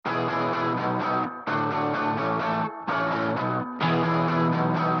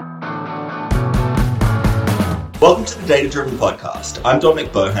Welcome to the Data Driven Podcast. I'm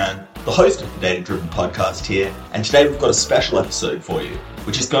Dominic Bohan, the host of the Data Driven Podcast here, and today we've got a special episode for you,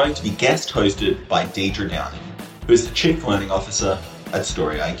 which is going to be guest hosted by Deidre Downing, who is the Chief Learning Officer at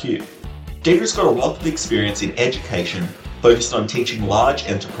Story IQ. Deidre's got a wealth of experience in education focused on teaching large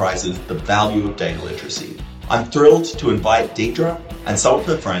enterprises the value of data literacy. I'm thrilled to invite Deidre and some of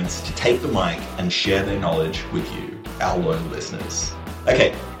her friends to take the mic and share their knowledge with you, our loyal listeners.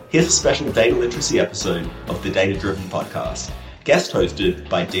 Okay, here's a special data literacy episode of the Data Driven Podcast, guest hosted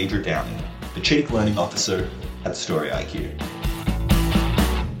by Deidre Downing, the Chief Learning Officer at Story IQ.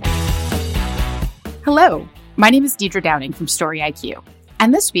 Hello, my name is Deidre Downing from Story IQ,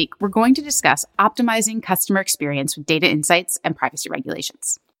 and this week we're going to discuss optimizing customer experience with data insights and privacy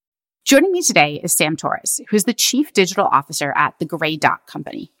regulations. Joining me today is Sam Torres, who is the Chief Digital Officer at The Gray Dot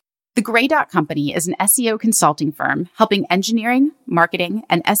Company. The Gray Dot Company is an SEO consulting firm helping engineering, marketing,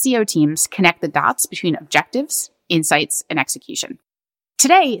 and SEO teams connect the dots between objectives, insights, and execution.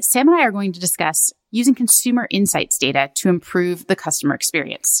 Today, Sam and I are going to discuss using consumer insights data to improve the customer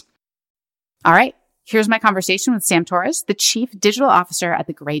experience. All right, here's my conversation with Sam Torres, the Chief Digital Officer at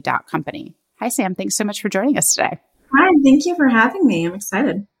The Gray Dot Company. Hi, Sam. Thanks so much for joining us today. Hi, thank you for having me. I'm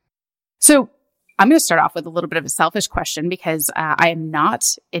excited. So I'm going to start off with a little bit of a selfish question because I am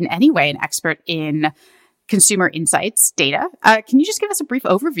not in any way an expert in consumer insights data. Can you just give us a brief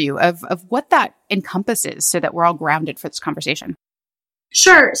overview of what that encompasses so that we're all grounded for this conversation?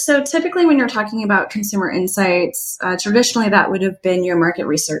 Sure. So typically when you're talking about consumer insights, traditionally that would have been your market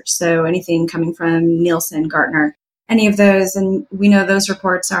research. So anything coming from Nielsen, Gartner, any of those. And we know those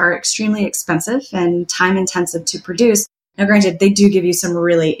reports are extremely expensive and time intensive to produce. Now, granted, they do give you some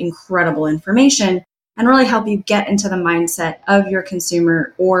really incredible information and really help you get into the mindset of your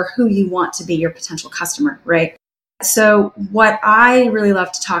consumer or who you want to be your potential customer, right? So what I really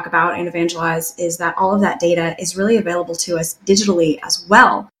love to talk about and evangelize is that all of that data is really available to us digitally as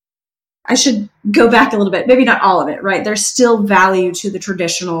well. I should go back a little bit, maybe not all of it, right? There's still value to the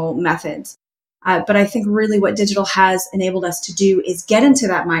traditional methods. But I think really what digital has enabled us to do is get into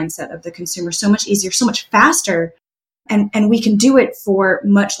that mindset of the consumer so much easier, so much faster. And we can do it for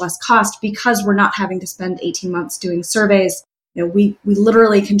much less cost because we're not having to spend 18 months doing surveys. You know, we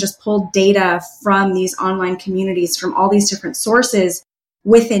literally can just pull data from these online communities from all these different sources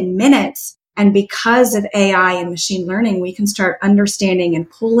within minutes. And because of AI and machine learning, we can start understanding and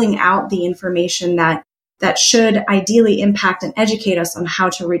pulling out the information that should ideally impact and educate us on how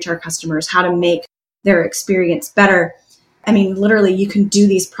to reach our customers, how to make their experience better. I mean, literally, you can do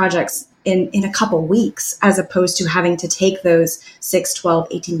these projects in a couple weeks, as opposed to having to take those 6, 12,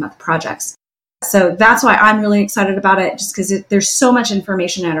 18-month projects. So that's why I'm really excited about it, just because there's so much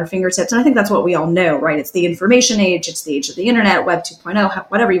information at our fingertips. And I think that's what we all know, right? It's the information age. It's the age of the internet, Web 2.0,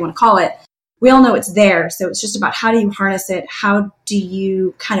 whatever you want to call it. We all know it's there. So it's just about how do you harness it? How do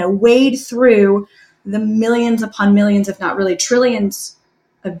you kind of wade through the millions upon millions, if not really trillions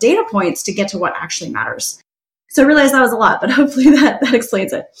of data points to get to what actually matters? So I realize that was a lot, but hopefully that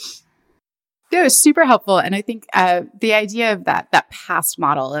explains it. It was super helpful. And I think the idea of that past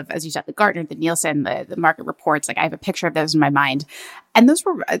model of, as you said, the Gartner, the Nielsen, the market reports, like I have a picture of those in my mind. And those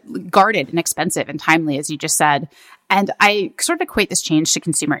were guarded and expensive and timely, as you just said. And I sort of equate this change to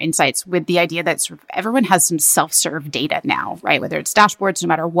consumer insights with the idea that sort of everyone has some self-serve data now, right? Whether it's dashboards, no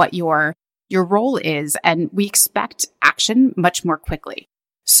matter what your role is. And we expect action much more quickly.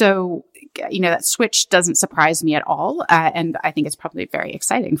 So, that switch doesn't surprise me at all. And I think it's probably very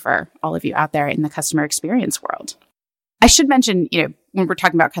exciting for all of you out there in the customer experience world. I should mention, when we're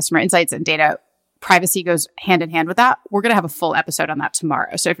talking about customer insights and data, privacy goes hand in hand with that. We're going to have a full episode on that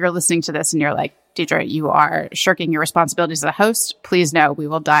tomorrow. So if you're listening to this and you're like, Deidre, you are shirking your responsibilities as a host, please know we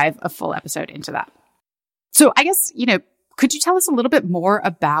will dive a full episode into that. So I guess, could you tell us a little bit more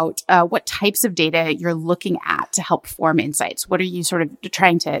about what types of data you're looking at to help form insights? What are you sort of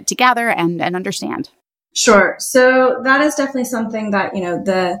trying to gather and understand? Sure. So that is definitely something that,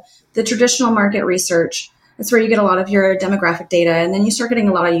 the traditional market research, that's where you get a lot of your demographic data, and then you start getting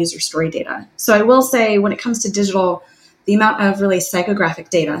a lot of user story data. So I will say when it comes to digital, the amount of really psychographic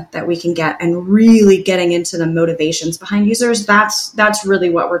data that we can get and really getting into the motivations behind users, that's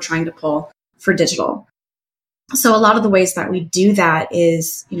really what we're trying to pull for digital. So a lot of the ways that we do that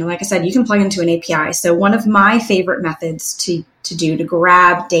is, like I said, you can plug into an API. So one of my favorite methods to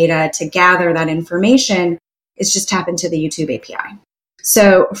grab data, to gather that information is just tap into the YouTube API.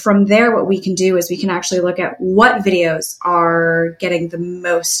 So from there, what we can do is we can actually look at what videos are getting the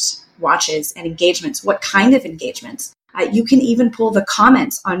most watches and engagements, what kind of engagements. You can even pull the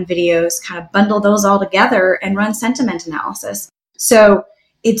comments on videos, kind of bundle those all together and run sentiment analysis. So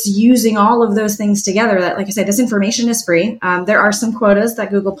it's using all of those things together that, like I said, this information is free. There are some quotas that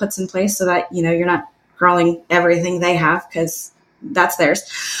Google puts in place so that, you're not crawling everything they have because that's theirs.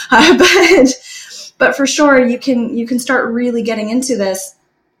 But for sure, you can start really getting into this.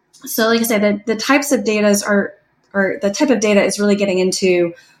 So like I said, the types of data the type of data is really getting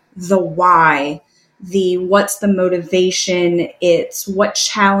into the why, what's the motivation, it's what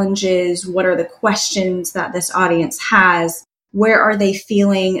challenges, what are the questions that this audience has, where are they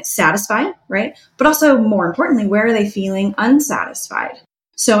feeling satisfied, right? But also more importantly, where are they feeling unsatisfied?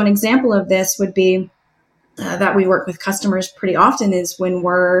 So an example of this would be that we work with customers pretty often is when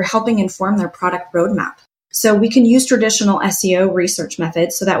we're helping inform their product roadmap. So we can use traditional SEO research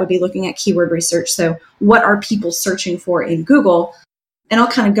methods. So that would be looking at keyword research. So what are people searching for in Google? And I'll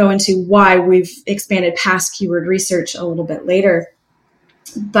kind of go into why we've expanded past keyword research a little bit later.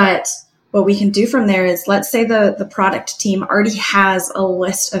 But what we can do from there is, let's say the product team already has a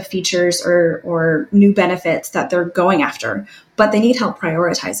list of features or new benefits that they're going after, but they need help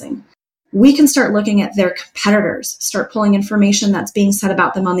prioritizing. We can start looking at their competitors, start pulling information that's being said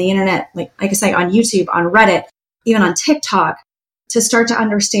about them on the internet, like I say, on YouTube, on Reddit, even on TikTok, to start to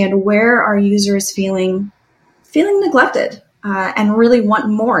understand where our users feeling neglected and really want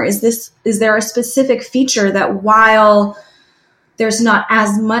more. Is there a specific feature that, while there's not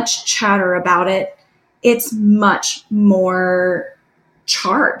as much chatter about it, it's much more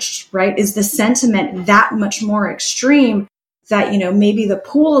charged, right? Is the sentiment that much more extreme that, maybe the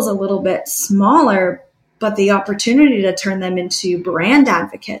pool is a little bit smaller, but the opportunity to turn them into brand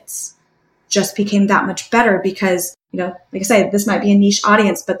advocates just became that much better because, like I said, this might be a niche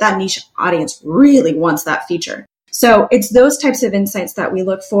audience, but that niche audience really wants that feature. So it's those types of insights that we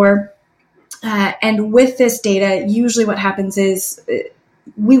look for. And with this data, usually what happens is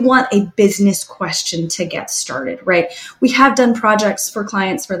we want a business question to get started, right? We have done projects for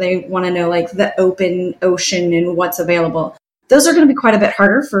clients where they want to know like the open ocean and what's available. Those are going to be quite a bit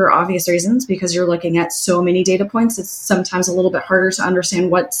harder for obvious reasons because you're looking at so many data points. It's sometimes a little bit harder to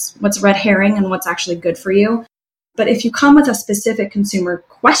understand what's red herring and what's actually good for you. But if you come with a specific consumer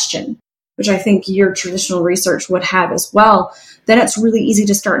question, which I think your traditional research would have as well, then it's really easy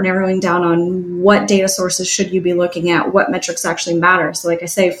to start narrowing down on what data sources should you be looking at, what metrics actually matter. So like I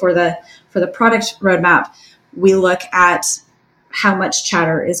say, for the product roadmap, we look at how much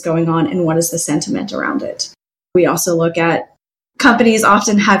chatter is going on and what is the sentiment around it. We also look at companies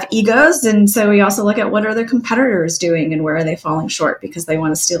often have egos, and so we also look at what are their competitors doing and where are they falling short because they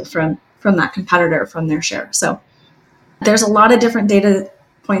want to steal from that competitor, from their share. So there's a lot of different data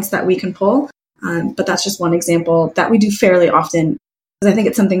points that we can pull, but that's just one example that we do fairly often because I think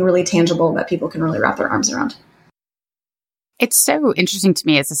it's something really tangible that people can really wrap their arms around. It's so interesting to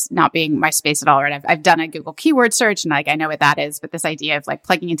me as this not being my space at all, right? I've done a Google keyword search and I know what that is, but this idea of like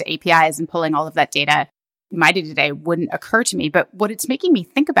plugging into APIs and pulling all of that data my day-to-day wouldn't occur to me. But what it's making me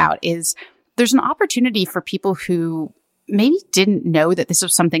think about is there's an opportunity for people who maybe didn't know that this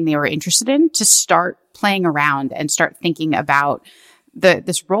was something they were interested in to start playing around and start thinking about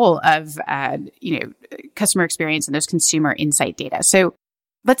this role of customer experience and those consumer insight data. So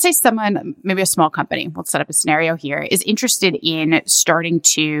let's say someone, maybe a small company, we'll set up a scenario here, is interested in starting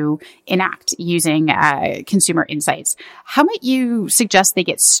to enact using consumer insights. How might you suggest they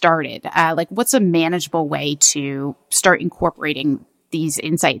get started? What's a manageable way to start incorporating these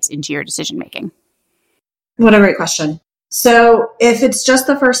insights into your decision making? What a great question. So if it's just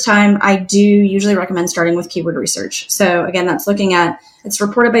the first time, I do usually recommend starting with keyword research. So again, that's looking at, it's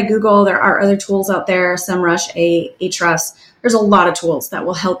reported by Google. There are other tools out there, SEMrush, Ahrefs. There's a lot of tools that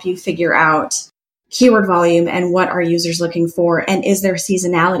will help you figure out keyword volume and what are users looking for and is there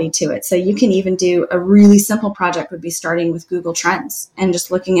seasonality to it. So you can even do a really simple project would be starting with Google Trends and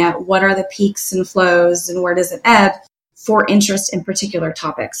just looking at what are the peaks and flows and where does it ebb for interest in particular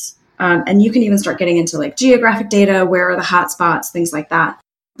topics. And you can even start getting into like geographic data, where are the hot spots, things like that.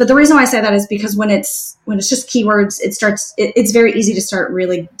 But the reason why I say that is because when it's just keywords, it's very easy to start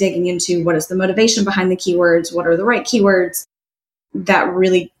really digging into what is the motivation behind the keywords, what are the right keywords that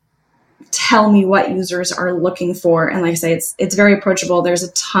really tell me what users are looking for. And like I say, it's very approachable. There's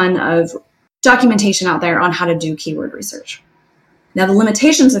a ton of documentation out there on how to do keyword research. Now, the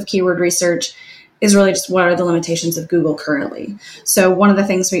limitations of keyword research is really just what are the limitations of Google currently. So one of the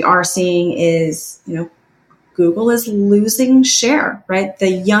things we are seeing is, Google is losing share, right?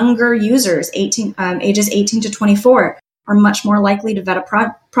 The younger users, ages 18 to 24, are much more likely to vet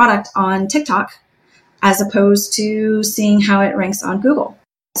a product on TikTok as opposed to seeing how it ranks on Google.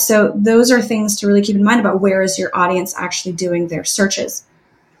 So those are things to really keep in mind about where is your audience actually doing their searches.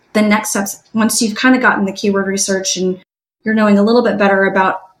 The next steps, once you've kind of gotten the keyword research and you're knowing a little bit better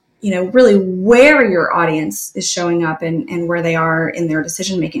about, really where your audience is showing up and where they are in their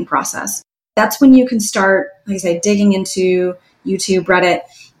decision-making process. That's when you can start, like I say, digging into YouTube, Reddit,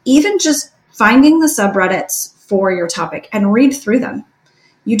 even just finding the subreddits for your topic and read through them.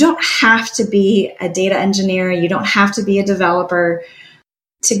 You don't have to be a data engineer. You don't have to be a developer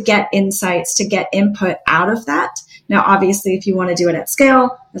to get insights, to get input out of that. Now, obviously, if you want to do it at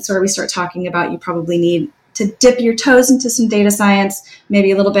scale, that's where we start talking about you probably need to dip your toes into some data science,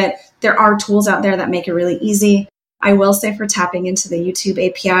 maybe a little bit. There are tools out there that make it really easy. I will say for tapping into the YouTube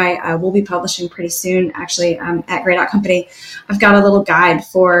API, we'll be publishing pretty soon, actually, at Grey Company. I've got a little guide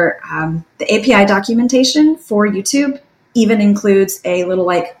for the API documentation for YouTube, even includes a little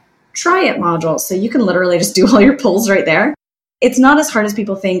try it module. So you can literally just do all your polls right there. It's not as hard as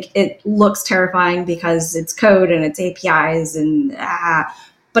people think. It looks terrifying because it's code and it's APIs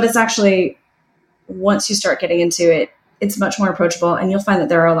but it's actually, once you start getting into it, it's much more approachable, and you'll find that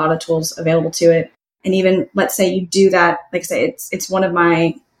there are a lot of tools available to it. And even, let's say you do that, like I say, it's one of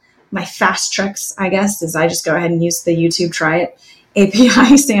my fast tricks, I guess, is I just go ahead and use the YouTube Try It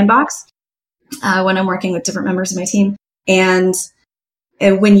API sandbox when I'm working with different members of my team. And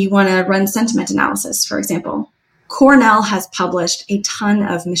when you want to run sentiment analysis, for example, Cornell has published a ton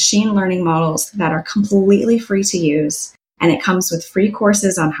of machine learning models that are completely free to use, and it comes with free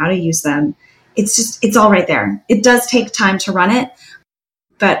courses on how to use them. It's all right there. It does take time to run it,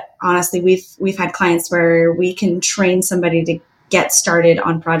 but honestly, we've had clients where we can train somebody to get started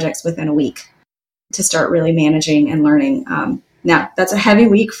on projects within a week to start really managing and learning. Now, that's a heavy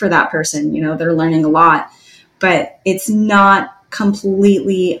week for that person. They're learning a lot, but it's not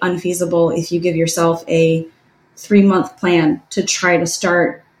completely unfeasible if you give yourself a 3-month plan to try to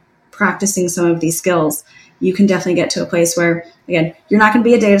start practicing some of these skills. You can definitely get to a place where, again, you're not going to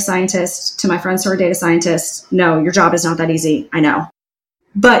be a data scientist. To my friends who are data scientists, no, your job is not that easy. I know.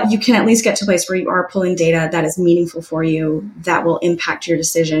 But you can at least get to a place where you are pulling data that is meaningful for you, that will impact your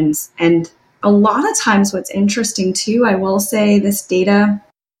decisions. And a lot of times what's interesting too, I will say this data,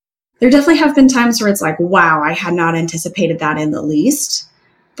 there definitely have been times where it's like, wow, I had not anticipated that in the least.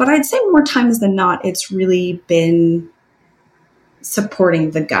 But I'd say more times than not, it's really been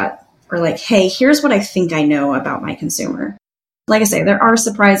supporting the gut, or like, hey, here's what I think I know about my consumer. Like I say, there are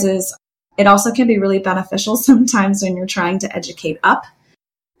surprises. It also can be really beneficial sometimes when you're trying to educate up,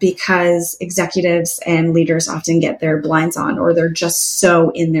 because executives and leaders often get their blinds on, or they're just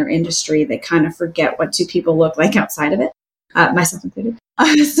so in their industry, they kind of forget what do people look like outside of it, myself included.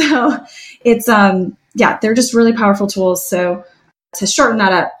 So it's, they're just really powerful tools. So to shorten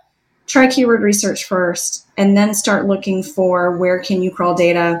that up, try keyword research first, and then start looking for where can you crawl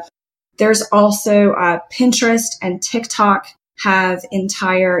data. There's also Pinterest and TikTok have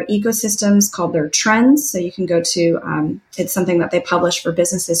entire ecosystems called their trends. So you can go to, it's something that they publish for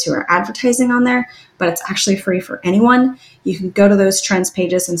businesses who are advertising on there, but it's actually free for anyone. You can go to those trends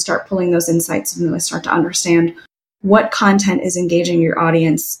pages and start pulling those insights and really start to understand what content is engaging your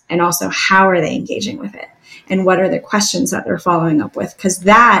audience, and also how are they engaging with it, and what are the questions that they're following up with, because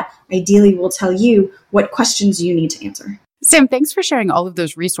that ideally will tell you what questions you need to answer. Sam, thanks for sharing all of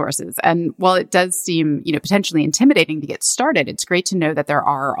those resources. And while it does seem, potentially intimidating to get started, it's great to know that there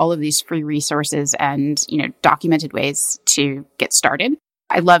are all of these free resources and, documented ways to get started.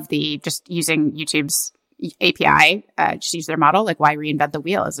 I love the just using YouTube's API, just use their model, like why reinvent the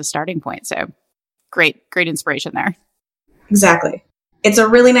wheel as a starting point. So great inspiration there. Exactly. It's a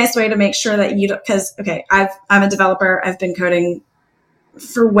really nice way to make sure that you don't, because, I'm a developer. I've been coding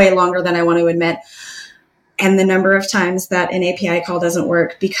for way longer than I want to admit. And the number of times that an API call doesn't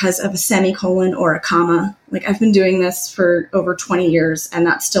work because of a semicolon or a comma. Like, I've been doing this for over 20 years, and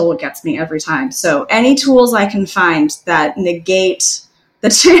that's still what gets me every time. So any tools I can find that negate the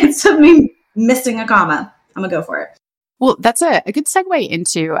chance of me missing a comma, I'm going to go for it. Well, that's a good segue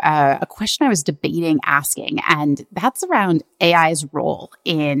into a question I was debating asking, and that's around AI's role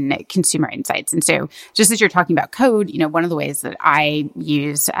in consumer insights. And so just as you're talking about code, one of the ways that I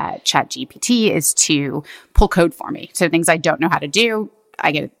use ChatGPT is to pull code for me. So things I don't know how to do,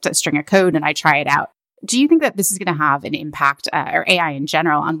 I get a string of code and I try it out. Do you think that this is going to have an impact, or AI in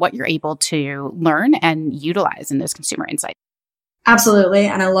general, on what you're able to learn and utilize in those consumer insights? Absolutely.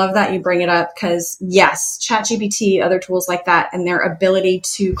 And I love that you bring it up, because yes, ChatGPT, other tools like that, and their ability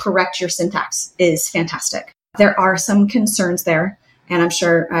to correct your syntax is fantastic. There are some concerns there, and I'm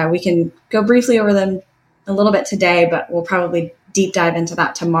sure we can go briefly over them a little bit today, but we'll probably deep dive into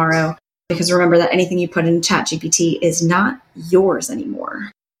that tomorrow, because remember that anything you put in ChatGPT is not yours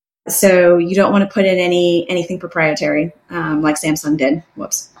anymore. So you don't want to put in anything proprietary, like Samsung did,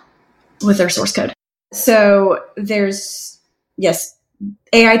 with their source code. So yes,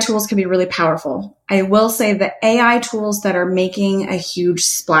 AI tools can be really powerful. I will say the AI tools that are making a huge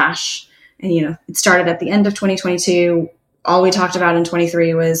splash, and it started at the end of 2022. All we talked about in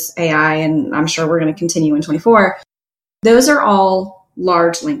 23 was AI, and I'm sure we're going to continue in 24. Those are all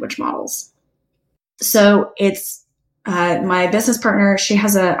large language models. So it's my business partner. She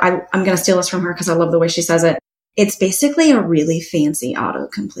has I'm going to steal this from her because I love the way she says it. It's basically a really fancy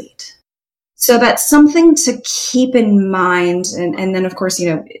autocomplete. So that's something to keep in mind. And then, of course,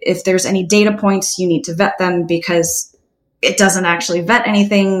 if there's any data points, you need to vet them because it doesn't actually vet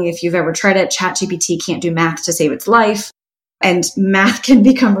anything. If you've ever tried it, ChatGPT can't do math to save its life. And math can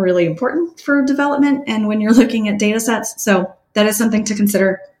become really important for development and when you're looking at data sets. So that is something to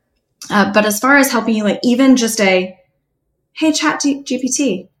consider. But as far as helping you, even just hey,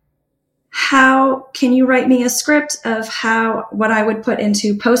 ChatGPT, how can you write me a script of what I would put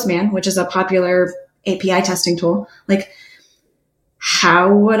into Postman, which is a popular API testing tool?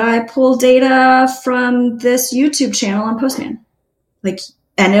 How would I pull data from this YouTube channel on Postman?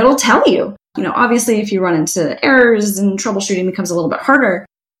 And it'll tell you. Obviously, if you run into errors and troubleshooting becomes a little bit harder,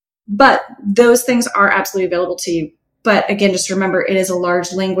 but those things are absolutely available to you. But again, just remember, it is a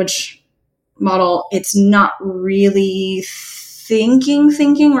large language model. It's not really thinking,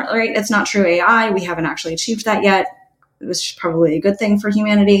 right? It's not true AI. We haven't actually achieved that yet. It was probably a good thing for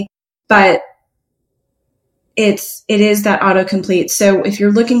humanity, but it is that autocomplete. So if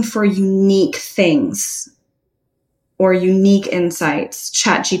you're looking for unique things or unique insights,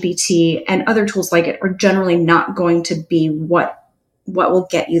 ChatGPT and other tools like it are generally not going to be what will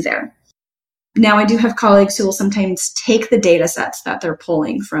get you there. Now, I do have colleagues who will sometimes take the data sets that they're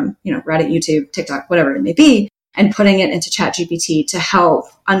pulling from, Reddit, YouTube, TikTok, whatever it may be, and putting it into ChatGPT to help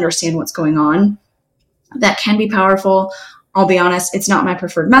understand what's going on. That can be powerful. I'll be honest, it's not my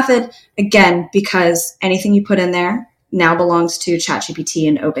preferred method. Again, because anything you put in there now belongs to ChatGPT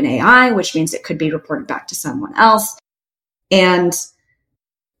and OpenAI, which means it could be reported back to someone else. And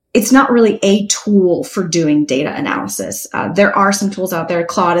it's not really a tool for doing data analysis. There are some tools out there.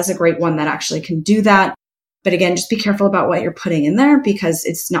 Claude is a great one that actually can do that. But again, just be careful about what you're putting in there because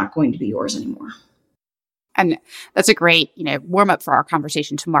it's not going to be yours anymore. And that's a great, warm up for our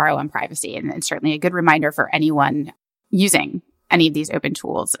conversation tomorrow on privacy, and certainly a good reminder for anyone using any of these open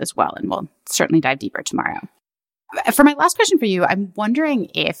tools as well. And we'll certainly dive deeper tomorrow. For my last question for you, I'm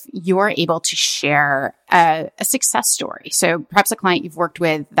wondering if you're able to share a success story. So perhaps a client you've worked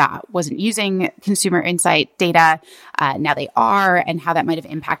with that wasn't using consumer insight data, now they are, and how that might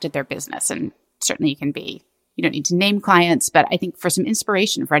have impacted their business. And certainly you don't need to name clients, but I think for some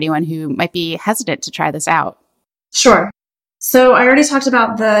inspiration for anyone who might be hesitant to try this out. Sure. So I already talked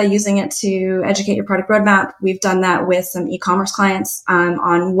about using it to educate your product roadmap. We've done that with some e-commerce clients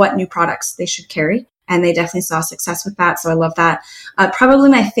on what new products they should carry. And they definitely saw success with that. So I love that. Probably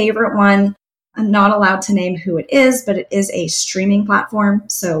my favorite one, I'm not allowed to name who it is, but it is a streaming platform.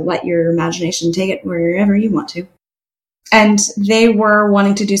 So let your imagination take it wherever you want to. And they were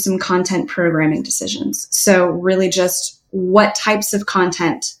wanting to do some content programming decisions. So really just what types of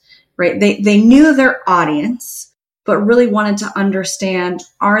content, right? They knew their audience, but really wanted to understand,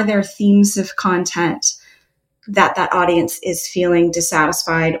 are there themes of content that audience is feeling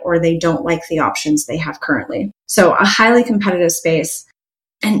dissatisfied or they don't like the options they have currently? So a highly competitive space.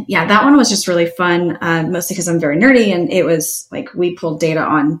 And yeah, that one was just really fun, mostly because I'm very nerdy. And it was we pulled data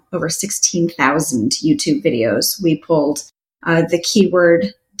on over 16,000 YouTube videos. We pulled the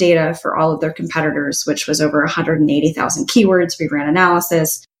keyword data for all of their competitors, which was over 180,000 keywords. We ran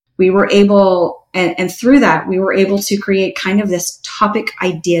analysis. We were able, and through that, we were able to create kind of this topic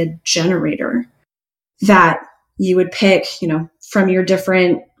idea generator that you would pick, from your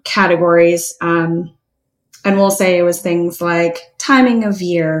different categories. And we'll say it was things like timing of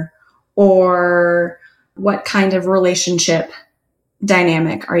year or what kind of relationship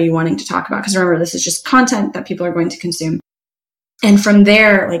dynamic are you wanting to talk about? Because remember, this is just content that people are going to consume. And from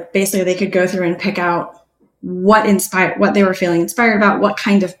there, basically they could go through and pick out what they were feeling inspired about, what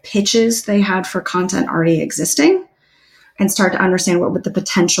kind of pitches they had for content already existing, and start to understand what would the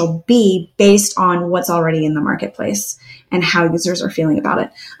potential be based on what's already in the marketplace and how users are feeling about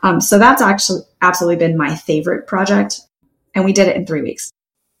it. So that's actually absolutely been my favorite project. And we did it in 3 weeks.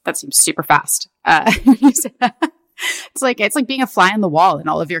 That seems super fast. It's like being a fly on the wall in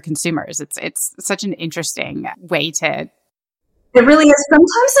all of your consumers. It's such an interesting way to. It really is.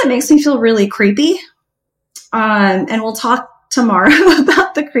 Sometimes it makes me feel really creepy. And we'll talk tomorrow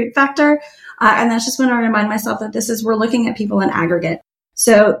about the creep factor. And that's just when I remind myself that we're looking at people in aggregate.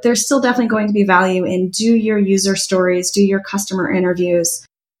 So there's still definitely going to be value in do your user stories, do your customer interviews,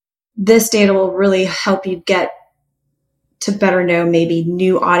 this data will really help you get to better know maybe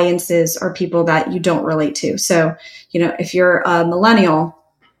new audiences or people that you don't relate to. So, if you're a millennial,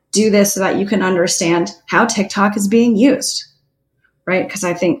 do this so that you can understand how TikTok is being used, right? Because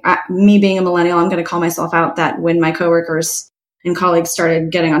I think me being a millennial, I'm going to call myself out that when my coworkers and colleagues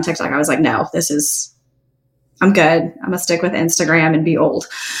started getting on TikTok, I was like, no, I'm good. I'm going to stick with Instagram and be old.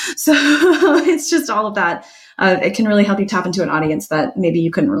 So it's just all of that. It can really help you tap into an audience that maybe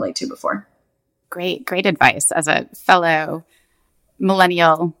you couldn't relate to before. Great advice. As a fellow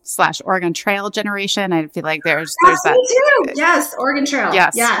millennial / Oregon Trail generation, I feel like there's that. Me too. Yes, Oregon Trail.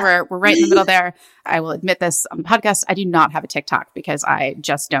 Yes. We're right in the middle there. I will admit this on the podcast. I do not have a TikTok because I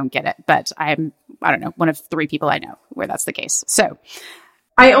just don't get it. But I don't know, one of 3 people I know where that's the case. So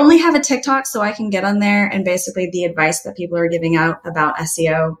I only have a TikTok so I can get on there, and basically the advice that people are giving out about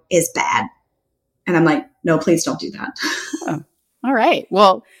SEO is bad. And I'm like, no, please don't do that. Oh, all right.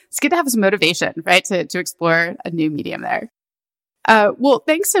 Well, it's good to have some motivation, right? To explore a new medium there. Well,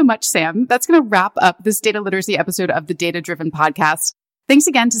 thanks so much, Sam. That's going to wrap up this data literacy episode of the Data Driven Podcast. Thanks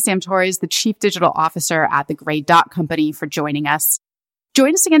again to Sam Torres, the Chief Digital Officer at the Gray Dot Company, for joining us.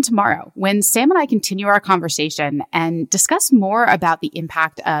 Join us again tomorrow when Sam and I continue our conversation and discuss more about the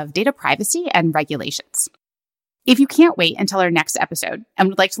impact of data privacy and regulations. If you can't wait until our next episode and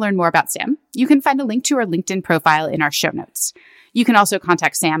would like to learn more about Sam, you can find a link to her LinkedIn profile in our show notes. You can also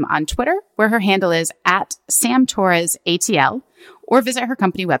contact Sam on Twitter, where her handle is @SamTorresATL, or visit her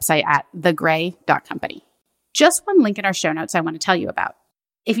company website at thegray.company. Just one link in our show notes I want to tell you about.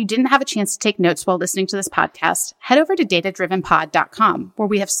 If you didn't have a chance to take notes while listening to this podcast, head over to datadrivenpod.com, where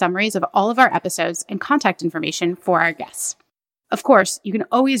we have summaries of all of our episodes and contact information for our guests. Of course, you can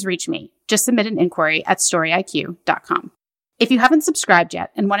always reach me. Just submit an inquiry at storyiq.com. If you haven't subscribed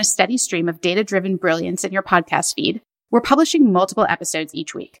yet and want a steady stream of data-driven brilliance in your podcast feed, we're publishing multiple episodes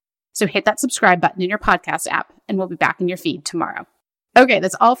each week. So hit that subscribe button in your podcast app, and we'll be back in your feed tomorrow. Okay,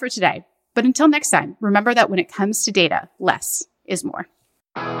 that's all for today. But until next time, remember that when it comes to data, less is more.